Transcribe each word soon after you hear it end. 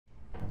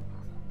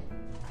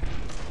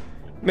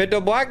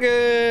Mr.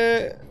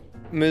 Blacken!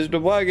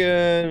 Mr.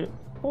 Blacken!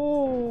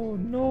 Oh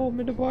no,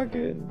 Mr.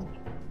 Blacken!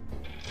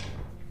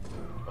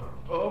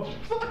 Oh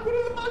fuck! What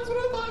are the bugs? What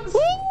are the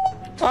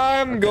bugs?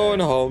 I'm going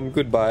home.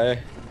 Goodbye.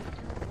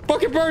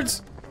 Fucking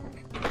birds!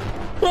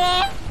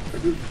 Ah!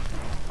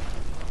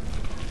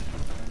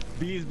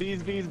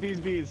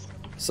 Bees.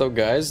 So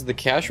guys, the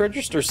cash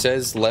register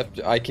says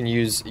left. I can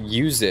use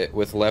it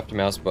with left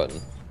mouse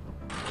button.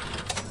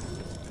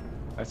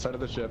 I started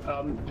the ship.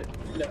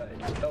 No,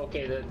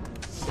 okay,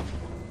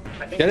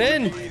 I think Get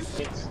in!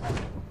 It's...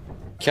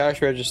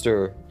 Cash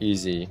register,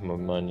 easy,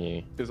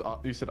 money.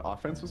 You said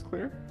offense was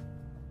clear?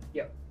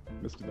 Yep.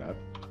 Missed that.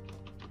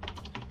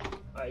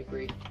 I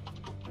agree.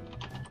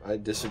 I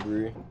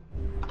disagree.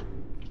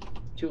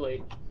 Too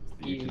late.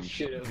 You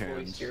should have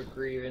voiced your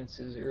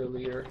grievances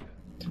earlier.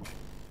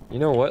 You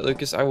know what,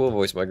 Lucas? I will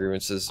voice my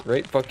grievances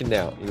right fucking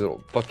now, you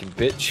little fucking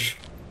bitch.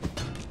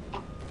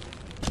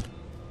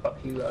 Fuck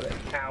you, got it.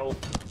 Ow.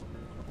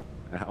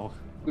 Ow.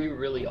 We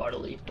really ought to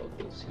leave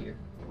focus here.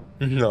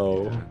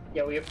 No.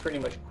 Yeah, we have pretty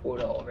much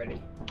quota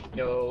already.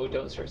 No,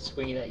 don't start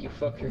swinging at you,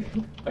 fucker.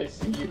 I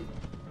see you.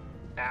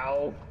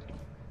 Ow.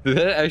 Did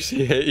that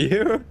actually hit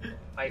you?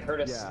 I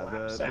heard a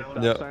slap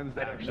sound. The signs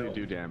actually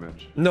do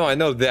damage. No, I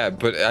know that,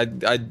 but I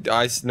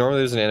normally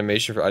there's an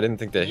animation for. I didn't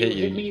think that hit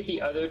you. You hit me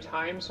the other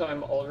time, so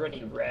I'm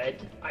already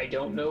red. I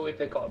don't know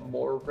if it got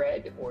more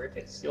red or if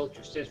it's still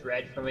just as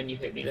red from when you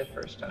hit me the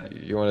first time.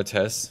 You want to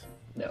test?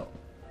 No.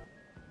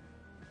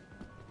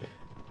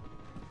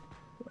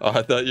 Oh,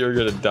 I thought you were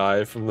gonna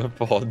die from the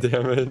fall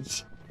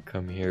damage.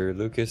 Come here,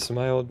 Lucas,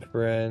 my old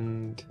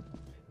friend.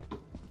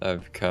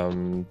 I've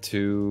come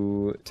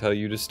to tell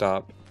you to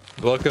stop.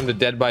 Welcome to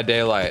Dead by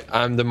Daylight.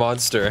 I'm the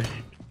monster.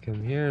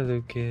 Come here,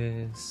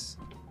 Lucas.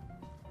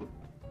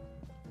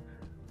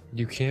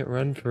 You can't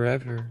run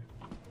forever.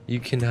 You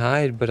can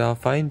hide, but I'll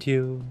find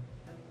you.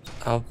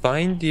 I'll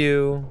find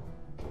you.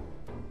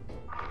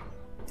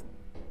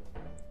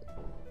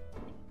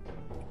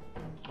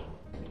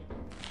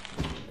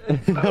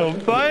 I'll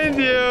find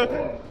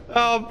you.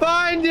 I'll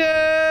find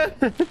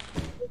you.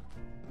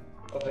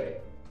 Okay.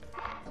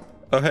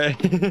 Okay.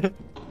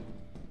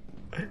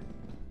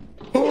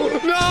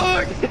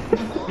 No!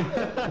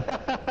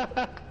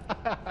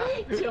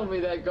 Tell me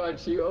that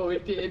got you. Oh,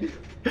 it did.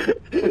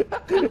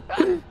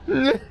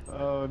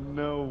 Oh,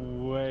 no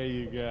way,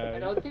 you I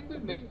guys. don't think we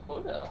made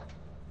quota.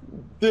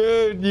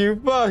 Dude, you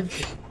fuck.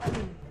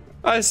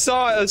 I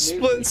saw it a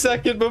split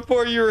second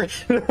before you ran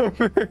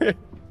over it.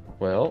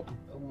 Well,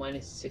 Oh,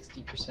 minus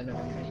 60% of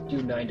it.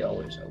 Do $9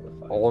 over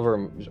 5. all of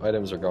our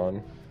items are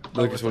gone.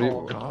 Lucas, it's what do you?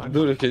 all gone?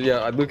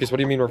 Lucas, what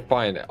do you mean we're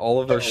fine?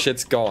 All of our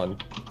shit's gone.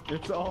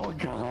 It's all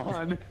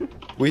gone.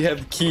 We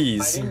have I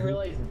keys. didn't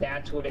realize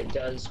that's what it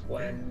does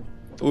when...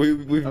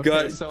 We've Okay,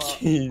 got so,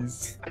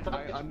 keys.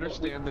 I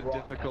understand the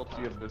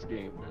difficulty of this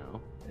game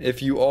now.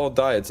 If you all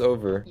die, it's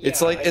over. Yeah,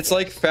 it's like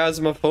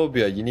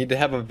phasmophobia. You need to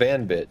have a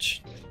van,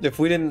 bitch. If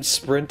we didn't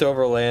sprint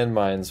over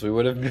landmines, we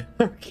would have been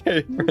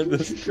okay for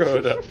this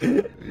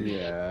quota.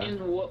 Yeah.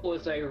 And what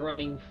was I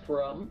running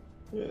from?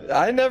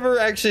 I never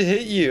actually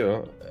hit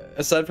you.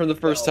 Aside from the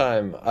first No.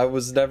 time, I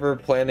was never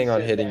planning on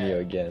Said hitting that, you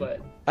again.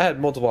 But I had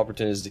multiple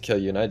opportunities to kill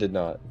you, and I did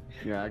not.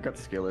 Yeah, I got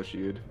skill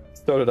issued.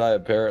 So did I,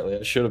 apparently.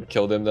 I should have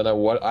killed him, then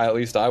at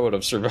least I would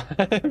have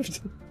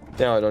survived.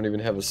 Now I don't even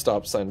have a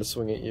stop sign to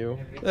swing at you.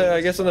 Yeah,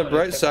 I guess on the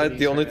bright side,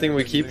 the only thing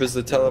we keep is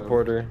the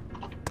teleporter.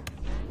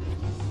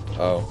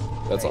 Oh,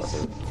 that's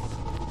awkward.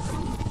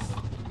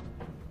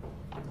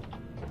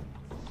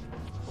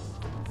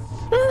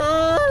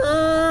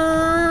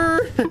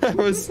 I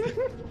was...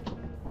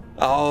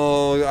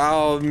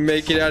 I'll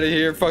make it out of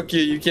here. Fuck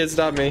you. You can't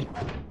stop me.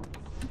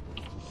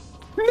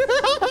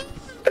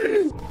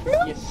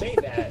 you say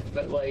that,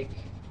 but like...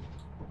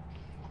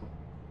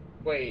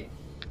 Wait.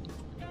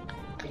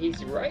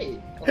 He's right.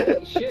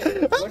 Holy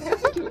shit. What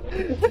happened to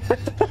him?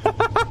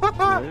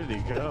 Where did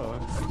he go?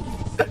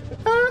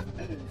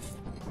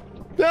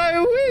 I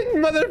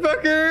win,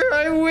 motherfucker!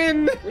 I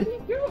win! Where'd he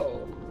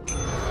go?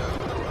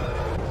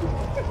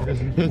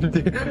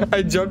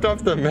 I jumped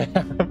off the map.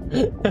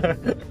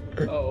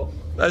 Oh.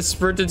 I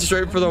sprinted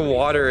straight for the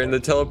water, and the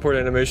teleport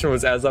animation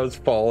was as I was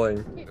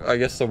falling. I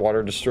guess the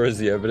water destroys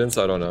the evidence.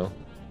 I don't know.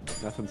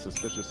 Nothing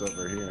suspicious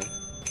over here.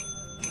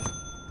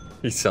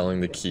 He's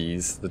selling the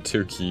keys, the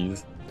 2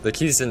 keys. The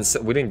keys didn't.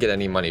 We didn't get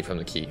any money from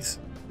the keys.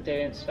 They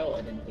didn't sell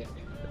it, didn't they?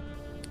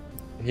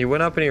 He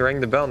went up and he rang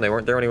the bell, and they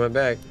weren't there when he went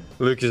back.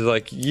 Luke is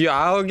like, "Yeah,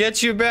 I'll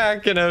get you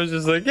back," and I was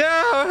just like,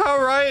 "Yeah,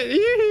 all right."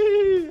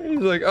 He's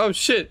like, "Oh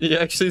shit, he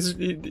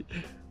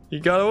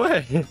got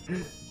away."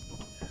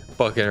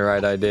 Fucking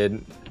right, I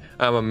did.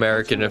 I'm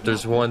American. If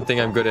there's one thing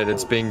I'm good at,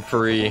 it's being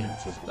free.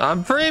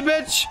 I'm free,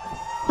 bitch.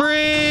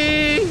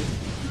 Free.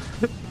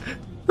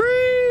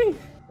 Free.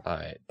 All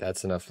right,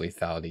 that's enough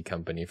lethality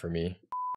company for me.